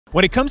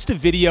When it comes to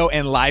video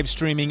and live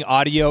streaming,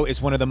 audio is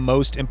one of the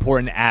most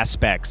important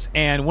aspects,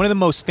 and one of the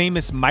most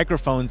famous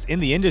microphones in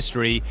the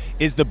industry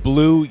is the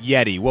Blue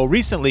Yeti. Well,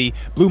 recently,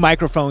 Blue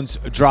Microphones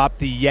dropped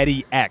the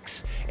Yeti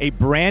X, a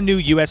brand new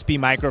USB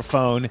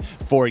microphone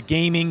for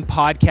gaming,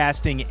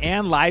 podcasting,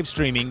 and live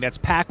streaming that's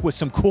packed with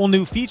some cool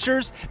new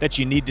features that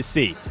you need to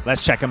see.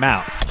 Let's check them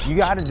out. You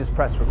gotta just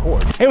press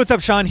record. Hey, what's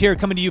up? Sean here,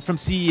 coming to you from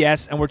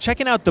CES, and we're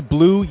checking out the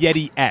Blue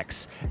Yeti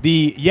X,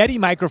 the Yeti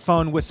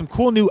microphone with some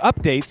cool new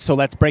updates, so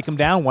let's break them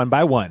down one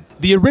by one.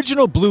 The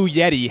original Blue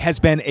Yeti has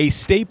been a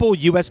staple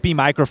USB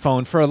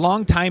microphone for a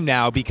long time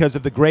now because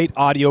of the great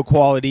audio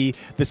quality,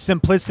 the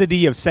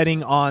simplicity of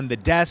setting on the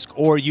desk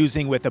or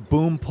using with a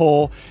boom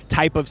pull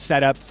type of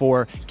setup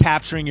for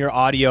capturing your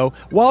audio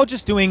while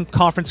just doing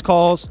conference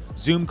calls,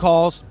 Zoom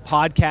calls,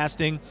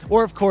 podcasting,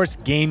 or of course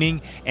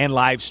gaming and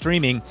live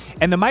streaming.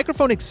 And the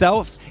microphone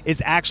itself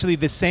is actually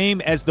the same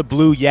as the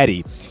Blue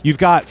Yeti. You've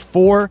got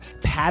 4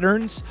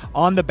 patterns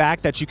on the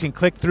back that you can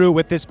click through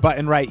with this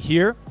button right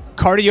here.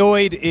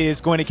 Cardioid is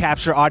going to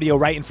capture audio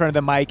right in front of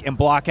the mic and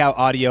block out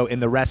audio in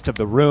the rest of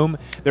the room.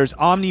 There's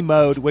Omni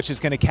Mode, which is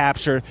going to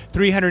capture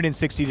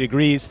 360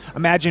 degrees.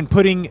 Imagine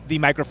putting the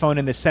microphone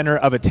in the center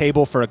of a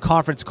table for a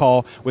conference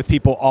call with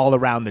people all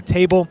around the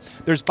table.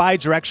 There's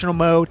Bi-directional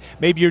mode.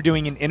 Maybe you're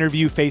doing an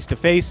interview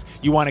face-to-face.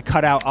 You want to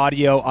cut out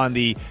audio on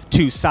the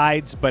 2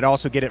 sides, but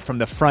also get it from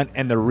the front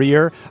and the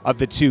rear of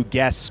the 2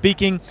 guests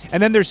speaking.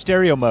 And then there's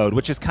stereo mode,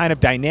 which is kind of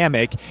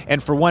dynamic.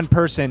 And for one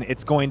person,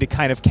 it's going to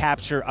kind of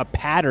capture a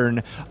pattern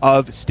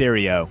of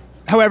stereo.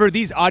 However,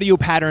 these audio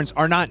patterns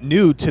are not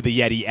new to the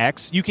Yeti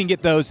X. You can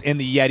get those in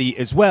the Yeti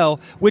as well,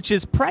 which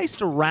is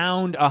priced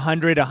around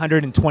 $100,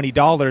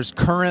 $120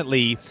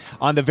 currently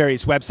on the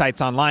various websites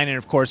online. And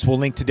of course, we'll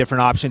link to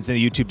different options in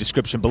the YouTube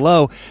description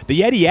below. The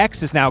Yeti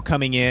X is now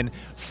coming in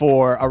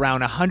for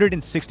around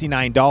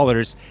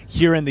 $169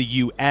 here in the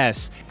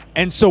US.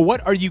 And so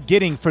what are you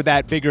getting for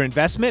that bigger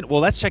investment? Well,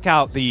 let's check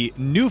out the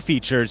new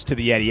features to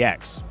the Yeti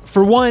X.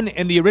 For one,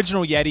 in the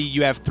original Yeti,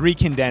 you have 3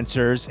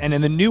 condensers, and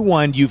in the new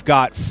one, you've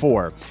got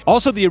 4.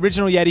 Also, the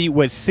original Yeti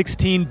was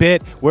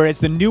 16-bit, whereas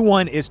the new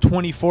one is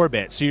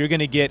 24-bit. So you're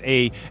gonna get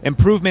an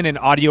improvement in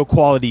audio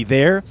quality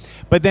there.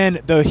 But then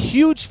the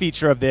huge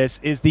feature of this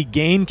is the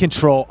gain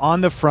control on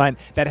the front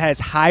that has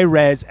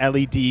high-res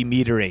LED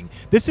metering.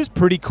 This is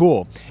pretty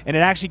cool, and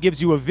it actually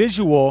gives you a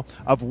visual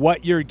of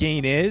what your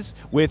gain is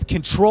with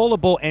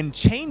controllable and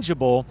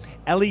changeable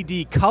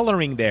LED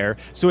coloring there,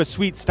 so a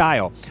sweet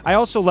style. I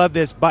also love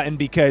this button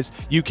because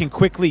you can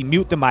quickly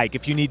mute the mic.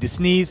 If you need to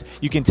sneeze,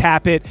 you can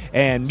tap it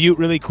and mute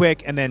really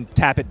quick and then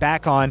tap it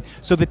back on.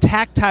 So the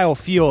tactile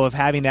feel of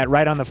having that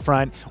right on the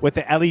front with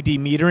the LED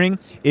metering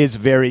is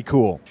very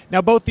cool.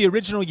 Now, both the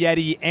original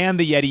Yeti and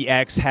the Yeti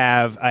X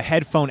have a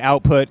headphone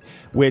output,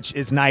 which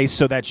is nice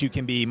so that you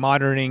can be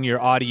monitoring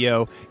your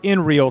audio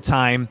in real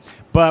time.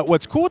 But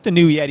what's cool with the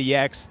new Yeti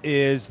X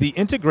is the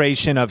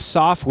integration of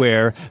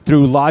software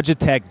through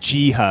Logitech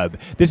G Hub.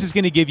 This is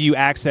going to give you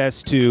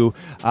access to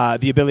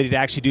the ability to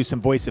actually do some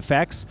voice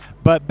effects.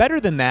 But better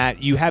than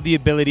that, you have the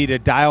ability to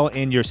dial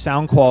in your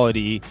sound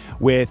quality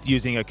with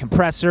using a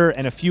compressor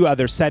and a few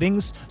other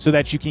settings so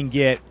that you can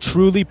get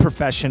truly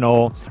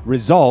professional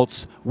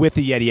results with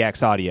the Yeti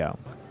X audio.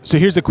 So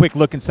here's a quick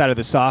look inside of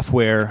the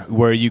software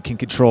where you can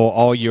control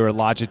all your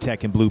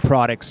Logitech and Blue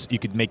products. You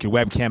could make your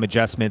webcam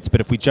adjustments,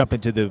 but if we jump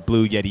into the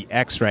Blue Yeti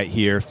X right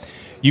here,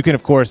 you can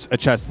of course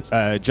adjust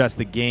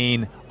the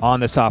gain on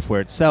the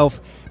software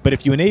itself. But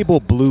if you enable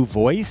Blue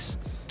Voice,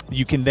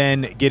 you can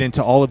then get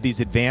into all of these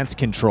advanced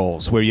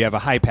controls where you have a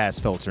high pass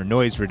filter,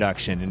 noise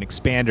reduction, an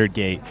expander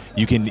gate.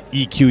 You can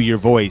EQ your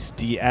voice,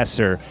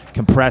 de-esser,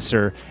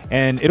 compressor,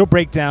 and it'll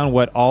break down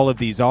what all of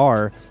these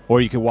are, or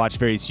you can watch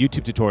various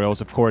YouTube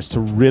tutorials, of course, to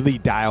really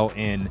dial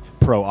in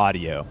pro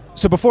audio.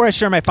 So before I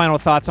share my final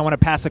thoughts, I want to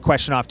pass a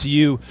question off to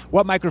you.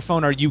 What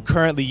microphone are you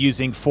currently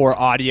using for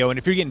audio? And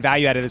if you're getting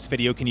value out of this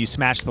video, can you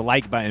smash the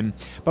like button?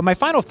 But my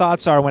final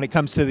thoughts are, when it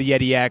comes to the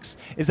Yeti X,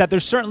 is that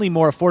there's certainly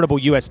more affordable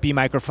USB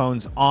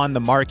microphones on the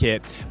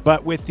market,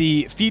 but with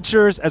the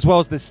features as well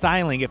as the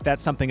styling, if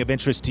that's something of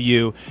interest to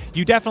you,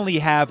 you definitely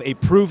have a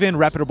proven,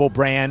 reputable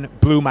brand,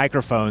 Blue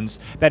Microphones,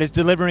 that is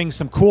delivering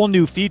some cool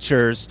new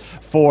features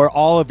for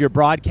all of your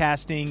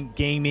broadcasting,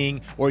 gaming,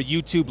 or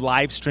YouTube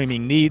live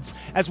streaming needs,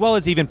 as well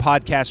as even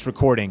podcast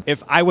recording.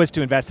 If I was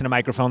to invest in a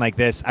microphone like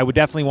this, I would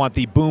definitely want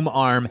the boom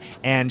arm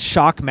and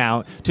shock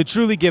mount to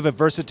truly give a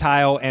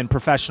versatile and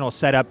professional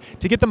setup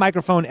to get the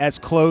microphone as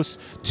close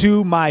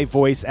to my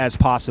voice as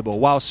possible.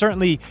 While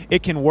certainly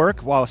it can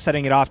work while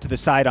setting it off to the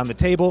side on the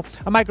table,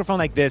 a microphone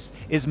like this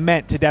is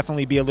meant to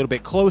definitely be a little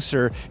bit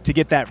closer to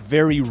get that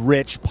very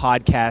rich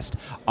podcast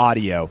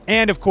audio.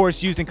 And of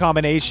course, used in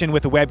combination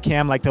with a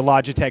webcam like the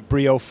Logitech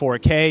Brio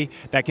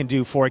 4K that can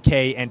do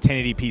 4K and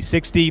 1080p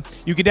 60,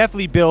 you can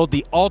definitely build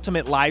the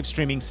ultimate live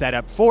streaming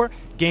setup for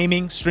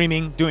gaming,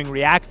 streaming, doing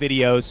React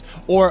videos,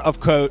 or of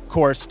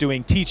course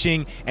doing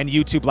teaching and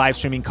YouTube live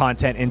streaming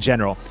content in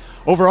general.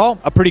 Overall,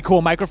 a pretty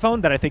cool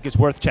microphone that I think is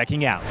worth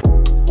checking out.